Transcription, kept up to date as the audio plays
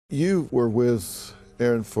You were with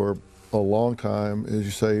Aaron for a long time, as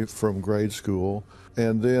you say, from grade school.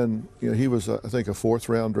 And then, he was, I think, a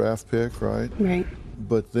 4th-round draft pick, right? Right.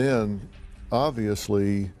 But then,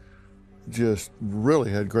 obviously, just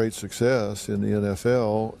really had great success in the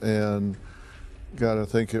NFL and got, I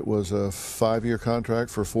think it was a 5-year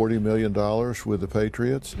contract for $40 million with the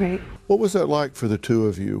Patriots. Right. What was that like for the two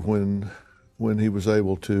of you when he was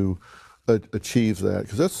able to achieve that?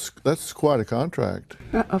 Because that's quite a contract.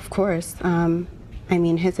 Of course. I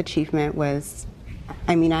mean, his achievement was,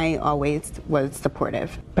 I always was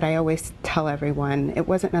supportive, but I always tell everyone it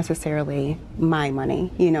wasn't necessarily my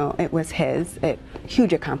money. It was his.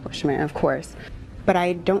 Huge accomplishment, of course. But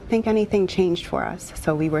I don't think anything changed for us.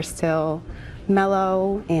 So we were still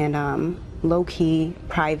mellow and low-key,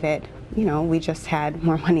 private. We just had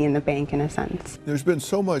more money in the bank in a sense. There's been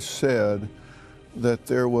so much said that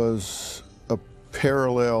there was a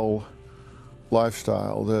parallel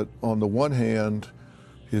lifestyle, that on the one hand,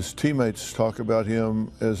 his teammates talk about him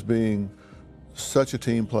as being such a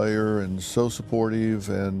team player and so supportive,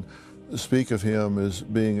 and speak of him as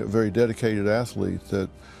being a very dedicated athlete that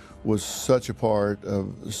was such a part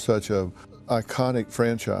of such a iconic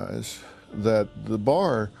franchise that the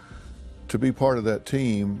bar to be part of that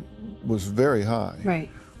team was very high. Right.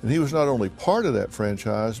 And he was not only part of that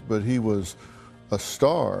franchise, but he was a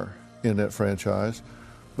star in that franchise.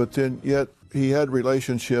 But then yet he had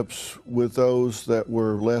relationships with those that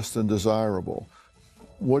were less than desirable.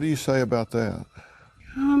 What do you say about that?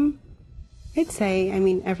 I'd say,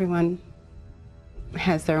 everyone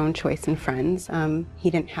has their own choice in friends. He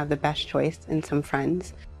didn't have the best choice in some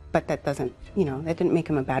friends, but that doesn't, that didn't make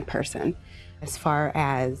him a bad person. As far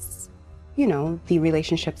as, the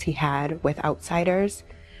relationships he had with outsiders,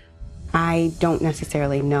 I don't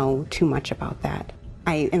necessarily know too much about that.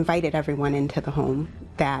 I invited everyone into the home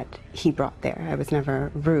that he brought there. I was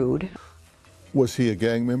never rude. Was he a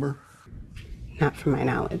gang member? Not from my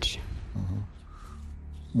knowledge.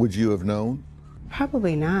 Would you have known?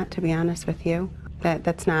 Probably not, to be honest with you.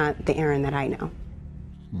 That's not the Aaron that I know.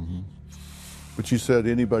 But you said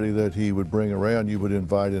anybody that he would bring around, you would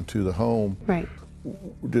invite into the home. Right.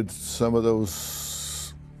 Did some of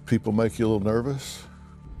those people make you a little nervous?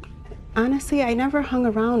 Honestly, I never hung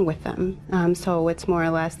around with them. So it's more or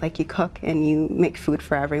less like you cook and you make food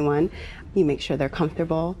for everyone. You make sure they're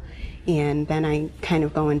comfortable, and then I kind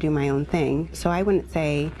of go and do my own thing. So I wouldn't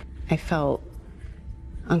say I felt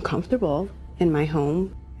uncomfortable in my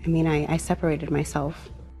home. I separated myself.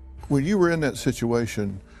 When you were in that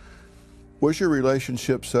situation, was your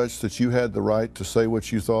relationship such that you had the right to say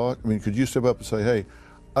what you thought? Could you step up and say, hey,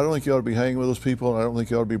 I don't think you ought to be hanging with those people, and I don't think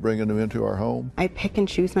you ought to be bringing them into our home? I pick and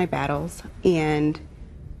choose my battles, and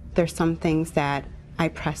there's some things that I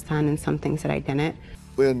pressed on and some things that I didn't.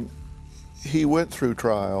 When he went through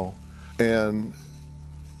trial and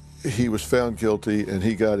he was found guilty and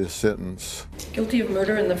he got his sentence. Guilty of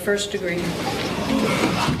murder in the 1st degree.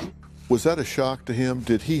 Was that a shock to him?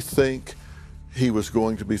 Did he think he was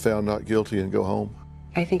going to be found not guilty and go home?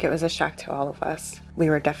 I think it was a shock to all of us. We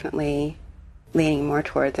were definitely leaning more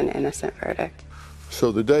towards an innocent verdict.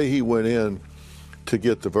 So the day he went in to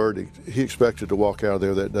get the verdict, he expected to walk out of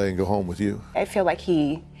there that day and go home with you? I feel like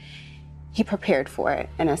he prepared for it,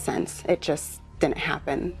 in a sense. It just didn't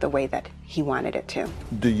happen the way that he wanted it to.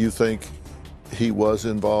 Do you think he was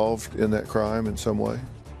involved in that crime in some way?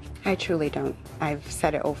 I truly don't. I've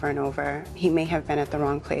said it over and over. He may have been at the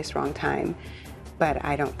wrong place, wrong time, but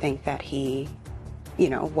I don't think that he,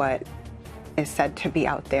 what is said to be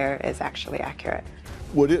out there is actually accurate.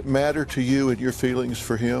 Would it matter to you and your feelings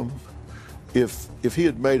for him if he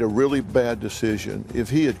had made a really bad decision, if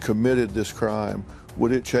he had committed this crime,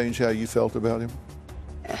 would it change how you felt about him?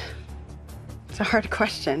 It's a hard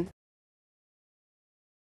question.